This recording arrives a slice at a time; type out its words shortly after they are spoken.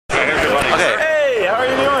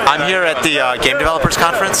I'm here at the Game Developers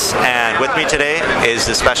Conference, and with me today is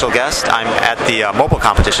a special guest. I'm at the mobile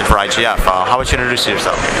competition for IGF. How would you introduce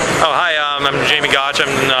yourself? Oh, hi, I'm Jamie Gotch.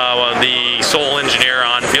 I'm the sole engineer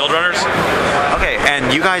on FieldRunners. Okay,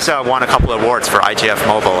 and you guys won a couple of awards for IGF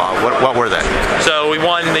Mobile. What were they? So we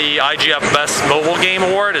won the IGF Best Mobile Game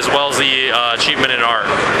Award as well as the Achievement in Art.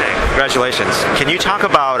 Congratulations. Can you talk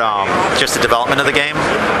about just the development of the game?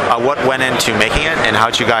 What went into making it, and how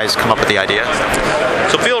did you guys come up with the idea?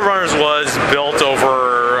 So FieldRunners was built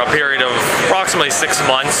over a period of approximately 6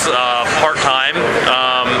 months, part-time.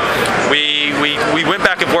 We went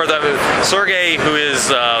back and forth. Sergey, who is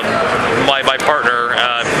my partner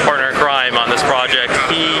in crime on this project,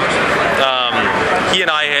 he and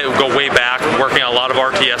I go way back, working on a lot of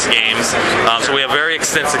RTS games. So we have very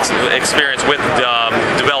extensive experience with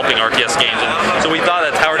developing RTS games. And so we thought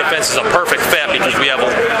that Tower Defense is a perfect fit because we have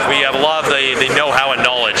a lot of the know-how and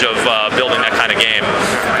knowledge of building that kind of game.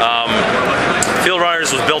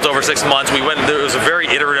 FieldRunners was built over 6 months. It was a very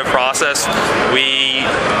iterative process.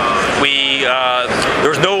 There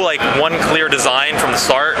was no one clear design from the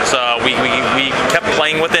start, so we kept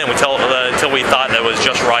playing with it until we thought that was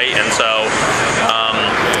just right, and so.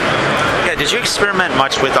 Yeah, did you experiment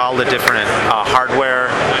much with all the different hardware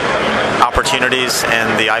opportunities in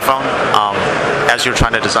the iPhone as you were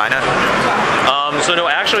trying to design it? So no,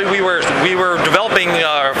 actually we were developing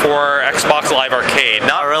for Xbox Live Arcade.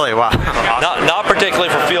 Not really, wow. Awesome. Not particularly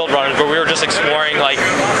for FieldRunners, but we were just exploring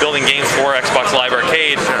building games for Xbox Live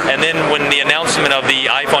Arcade. And then when the announcement of the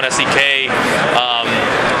iPhone SDK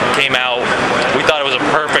came out, we thought it was a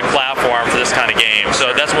perfect platform for this kind of game.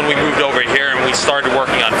 So that's when we moved over here and we started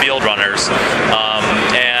working on FieldRunners.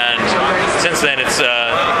 And since then,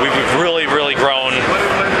 we've really grown.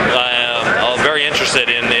 Very interested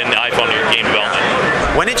in iPhone game development.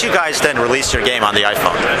 When did you guys then release your game on the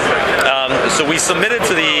iPhone? So we submitted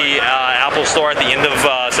to the Apple Store at the end of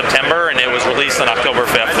September, and it was released on October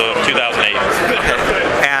 5th of 2008.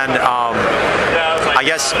 Okay. And I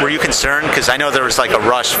guess, were you concerned? Because I know there was a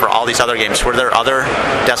rush for all these other games. Were there other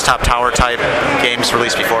desktop tower type games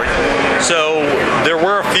released before you? So there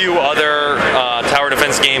were a few other tower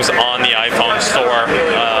defense games on the iPhone store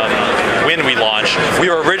when we launched. We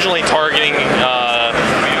were originally targeting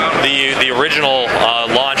the original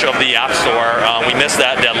launch of the App Store. We missed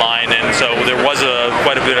that deadline, and so there was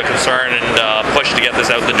quite a bit of concern and push to get this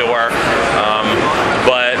out the door.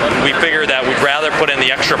 But we figured that we'd rather put in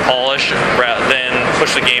the extra polish than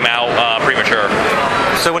push the game out premature.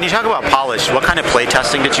 So when you talk about polish, what kind of play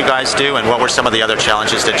testing did you guys do, and what were some of the other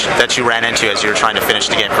challenges that you ran into as you were trying to finish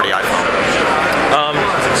the game for the iPhone?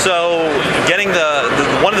 So getting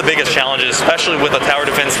one of the biggest challenges, especially with a tower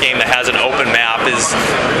defense game that has an open map, is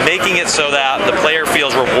making it so that the player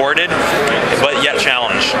feels rewarded but yet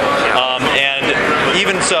challenged. And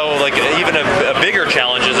even so, even a bigger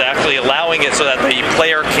challenge is actually allowing it so that the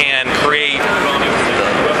player can create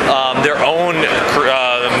their own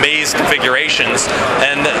maze configurations,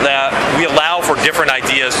 and that we allow for different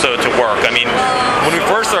ideas to work. I mean, when we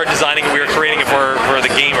first started designing it, we were creating it for the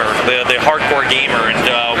gamer, the hardcore gamer, and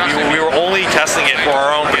we were only testing it for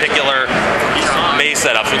our own particular maze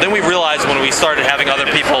setups. But then we realized when we started having other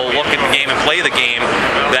people look at the game and play the game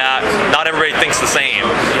that not everybody thinks the same.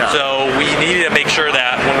 Yeah. So we needed to make sure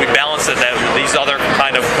that when we balanced it, that these other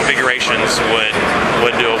kind of configurations would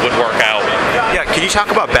work out. Yeah, can you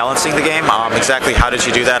talk about balancing the game? Exactly how did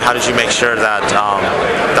you do that? How did you make sure that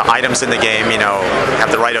the items in the game,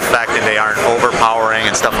 have the right effect and they aren't overpowering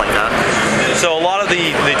and stuff like that? So a lot of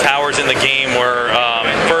the towers in the game were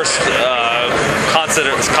first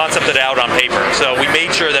concepted out on paper. So we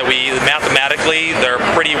made sure that mathematically they're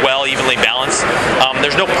pretty well evenly balanced.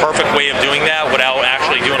 There's no perfect way of doing that without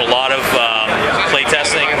actually doing a lot of play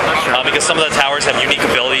testing, because some of the towers have unique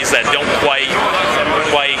abilities that don't quite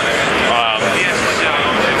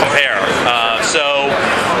compare. So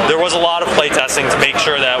there was a lot of play testing to make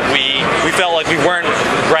sure that we felt like we weren't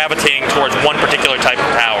gravitating towards one particular type of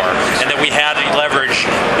tower, and that we had to leverage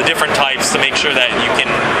the different types to make sure that you can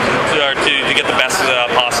to get the best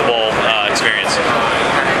possible experience.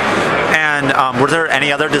 And were there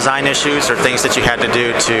any other design issues or things that you had to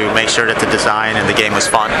do to make sure that the design and the game was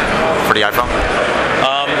fun for the iPhone?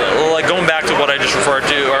 Going back to what I just referred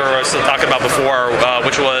to, or I was talking about before,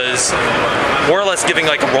 which was more or less giving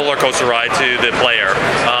a roller coaster ride to the player.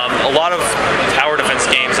 A lot of tower defense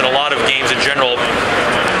games and a lot of games in general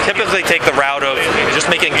typically take the route of just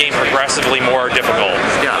making a game progressively more difficult.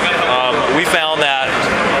 Yeah. We found that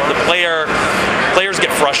the players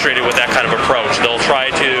get frustrated with that kind of approach. They'll try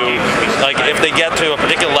to, if they get to a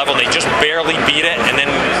particular level and they just barely beat it, and then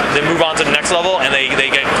move on to to the next level and they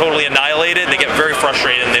get totally annihilated, they get very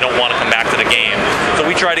frustrated and they don't want to come back to the game. So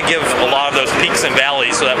we try to give a lot of those peaks and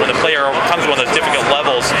valleys so that when the player overcomes one of those difficult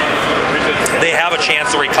levels, they have a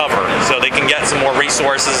chance to recover, so they can get some more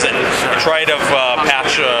resources and try to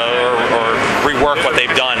patch or rework what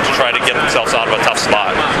they've done to try to get themselves out of a tough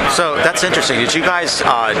spot. So that's interesting. Did you guys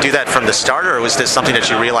do that from the start, or was this something that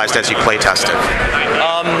you realized as you play tested?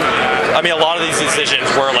 I mean, a lot of these decisions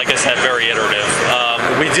were, like I said, very iterative.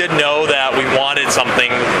 We did know that we wanted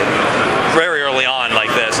something very early on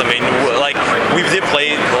like this. I mean, like, we did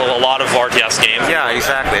play a lot of RTS games. Yeah,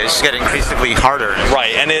 exactly. It's just getting increasingly harder.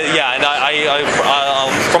 Right, and I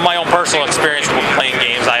from my own personal experience with playing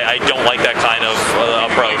games, I don't like that kind of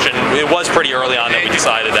approach. And it was pretty early on that we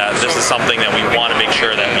decided that this is something that we want to make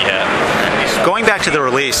sure that we hit. Going back to the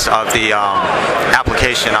release of the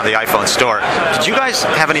application on the iPhone store, did you guys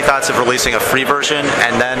have any thoughts of releasing a free version?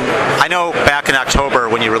 And then I know back in October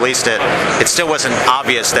when you released it, it still wasn't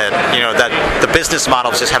obvious that that the business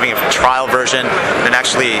model of just having a trial version and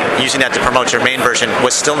actually using that to promote your main version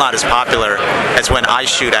was still not as popular as when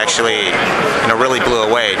iShoot actually really blew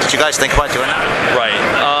away. Did you guys think about doing that? Right.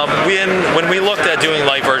 When we looked at doing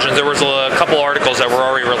light versions, there was a couple articles that were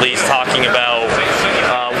already released talking about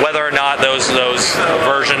whether or not those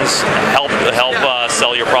versions help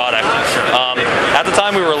sell your product. At the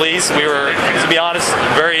time we released, we were, to be honest,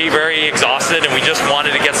 very, very exhausted, and we just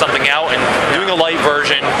wanted to get something out. And doing a light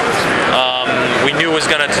version, we knew was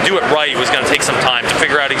going to do it right was going to take some time to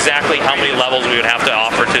figure out exactly how many levels we would have to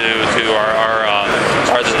offer to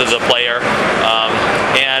the player.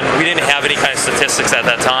 And we didn't have any kind of statistics at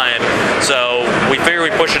that time, so we figured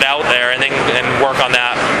we'd push it out there and work on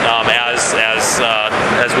that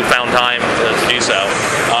as we found time to do so.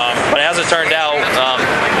 But as it turned out,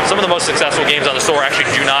 some of the most successful games on the store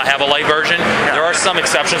actually do not have a light version. There are some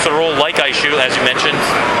exceptions to the rule, like iShoot, as you mentioned,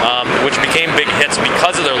 which became big hits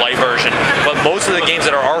because of their light version. But most of the games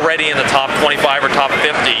that are already in the top 25 or top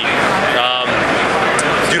 50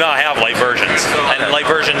 do not have light versions, and light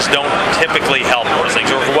versions don't typically help those things,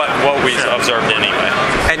 or what we observed anyway.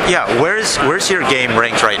 And yeah, where's your game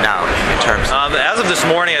ranked right now in terms? As of this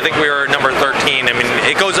morning, I think we were number 13. I mean,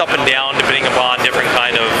 it goes up and down depending upon different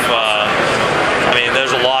kind of.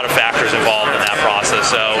 There's a lot of factors involved in that process.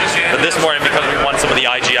 So, but this morning, because we won some of the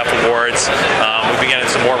IGF awards, we've been getting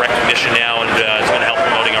some more recognition now, and it's going to help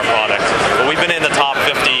promoting our product. But we've been in the top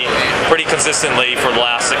 50 pretty consistently for the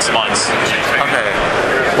last 6 months. Okay.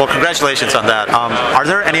 Well, congratulations on that. Are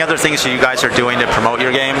there any other things that you guys are doing to promote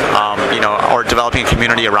your game, or developing a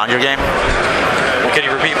community around your game? Can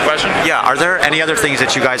you repeat the question? Yeah. Are there any other things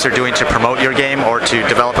that you guys are doing to promote your game or to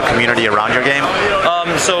develop a community around your game?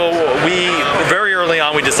 So very early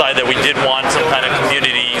on we decided that we did want some kind of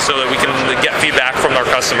community so that we can get feedback from our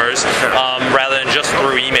customers rather than just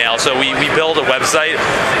through email. So we built a website.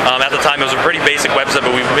 At the time it was a pretty basic website,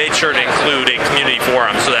 but we made sure to include a community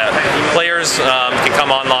forum so that players can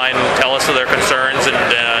come online, tell us their concerns, and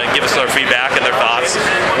give us their feedback and their thoughts,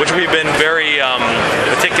 which we've been very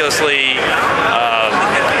meticulously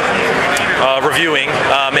reviewing,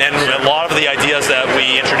 and a lot of the ideas that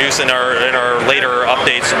we introduced in our later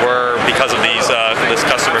updates were because of this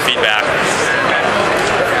customer feedback.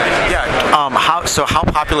 Yeah. How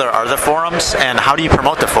popular are the forums, and how do you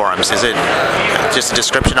promote the forums? Is it just a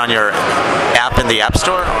description on your app in the App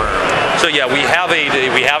Store? So yeah, we have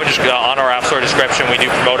on our App Store description. We do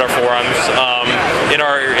promote our forums. In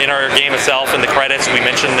our game itself, in the credits, we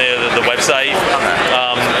mentioned the website.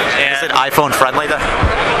 Is it iPhone friendly then?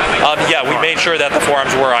 Yeah, we made sure that the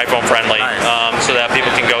forums were iPhone friendly, so that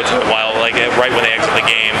people can go to it right when they exit the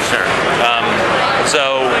game. Sure.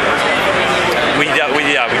 So we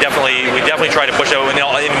definitely try to push out. And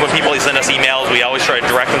when people send us emails, we always try to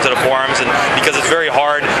direct them to the forums, and because it's very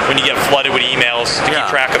hard when you get flooded with emails to keep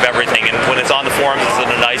track of everything. And when it's on the forums, it's in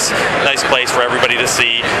a nice place for everybody to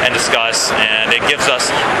see and discuss, and it gives us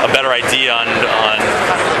a better idea on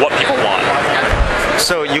what people want.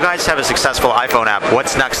 So you guys have a successful iPhone app.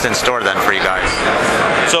 What's next in store then for you guys?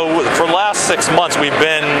 So for the last 6 months, we've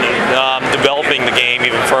been developing the game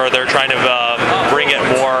even further, trying to bring it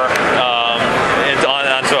more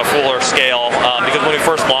onto a fuller scale. Because when we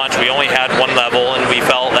first launched, we only had one level, and we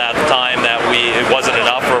felt at the time that it wasn't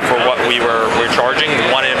enough for what we were charging. We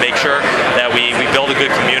wanted to make sure that we build a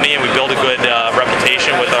good community and we build a good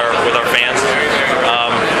reputation with our fans.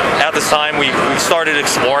 At this time, we started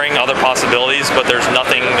exploring other possibilities, but there's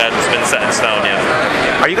nothing that's been set in stone yet.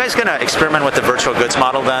 Are you guys going to experiment with the virtual goods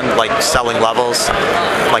model then, like selling levels,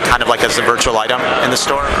 kind of like as a virtual item in the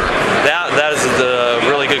store? That is a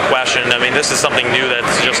really good question. I mean, this is something new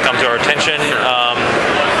that's just come to our attention.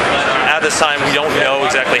 At this time, we don't know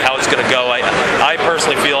exactly how it's going to go. I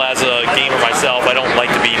personally feel, as a gamer myself, I don't like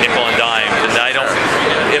to be nickel and dime, and I don't.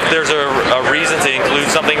 If there's a reason to include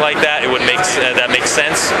something like that, it would make that makes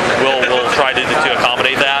sense. We'll try to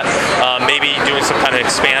accommodate that. Maybe doing some kind of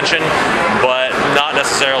expansion, but not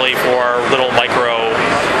necessarily for little micro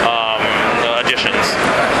additions.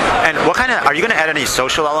 And what kind of, are you going to add any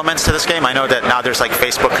social elements to this game? I know that now there's like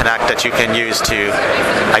Facebook Connect that you can use to,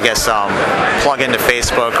 I guess, plug into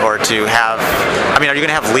Facebook, or to have, I mean, are you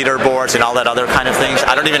going to have leaderboards and all that other kind of things?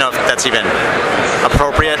 I don't even know if that's even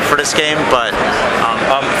appropriate for this game, but...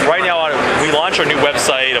 Right now, we launched our new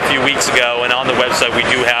website a few weeks ago, and on the website we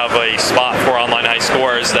do have a spot for online high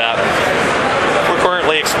scores that we're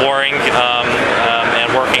currently exploring and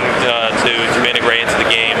working to integrate into the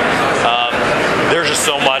game. There's just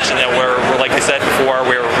so much, and that we're, like I said before,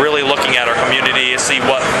 we're really looking at our community to see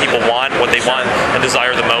what people want, what they want and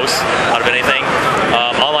desire the most out of anything.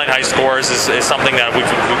 Online high scores is something that we've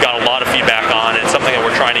got a lot of feedback on, and it's something that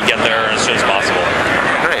we're trying to get there as soon as possible.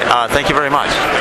 Great. Thank you very much.